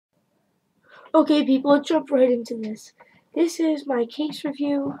Okay, people, let's jump right into this. This is my case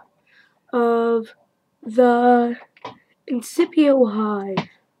review of the incipio hive.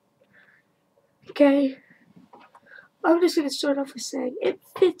 Okay? I'm just going to start off with saying it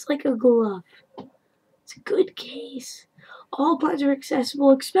fits like a glove. It's a good case. All buttons are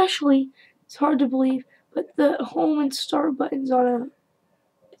accessible, especially, it's hard to believe, but the home and start button's on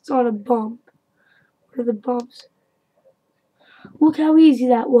a bump. What are the bumps? Look how easy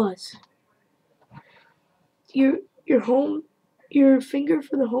that was. Your finger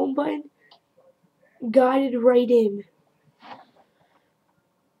for the home button guided right in.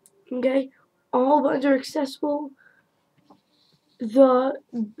 Okay? All buttons are accessible. The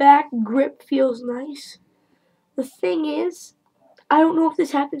back grip feels nice. The thing is, I don't know if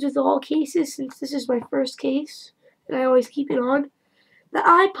this happens with all cases since this is my first case and I always keep it on. The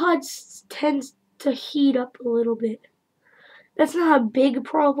iPod tends to heat up a little bit. That's not a big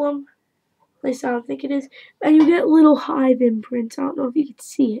problem. At least I don't think it is. And you get little hive imprints. I don't know if you can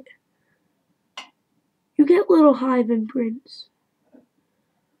see it. You get little hive imprints.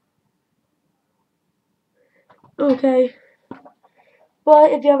 Okay.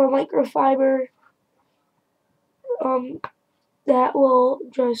 But if you have a microfiber, that will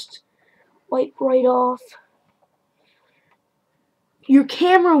just wipe right off. Your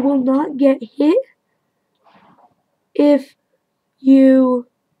camera will not get hit if you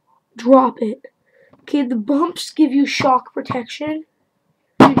drop it. Okay, the bumps give you shock protection.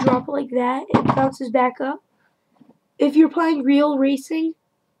 You drop it like that, it bounces back up. If you're playing real racing,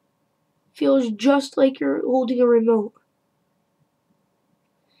 it feels just like you're holding a remote.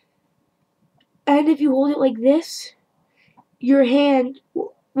 And if you hold it like this, your hand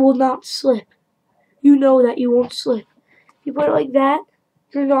will not slip. You know that you won't slip. If you put it like that,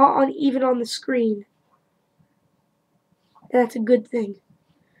 you're not even on the screen. And that's a good thing.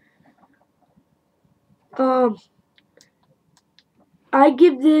 I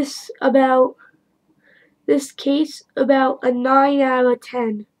give this case about a 9 out of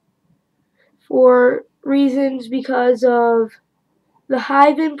 10 for reasons because of the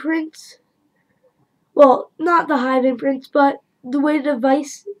hive imprints. Well, not the hive imprints, but the way the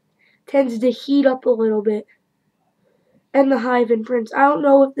device tends to heat up a little bit. And the hive imprints. I don't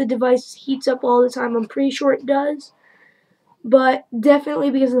know if the device heats up all the time. I'm pretty sure it does. But definitely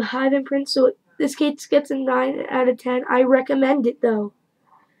because of the hive imprints. So this case gets a 9 out of 10. I recommend it though.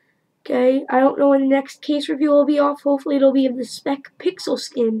 Okay, I don't know when the next case review will be off. Hopefully it'll be of the Spec Pixel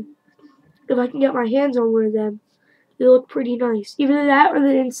skin. If I can get my hands on one of them. They look pretty nice. Either that or the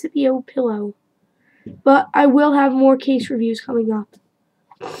incipio pillow. But I will have more case reviews coming up.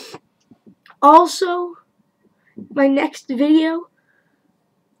 Also, my next video,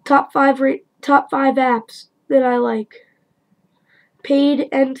 top five apps that I like. Paid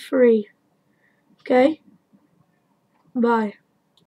and free. Okay? Bye.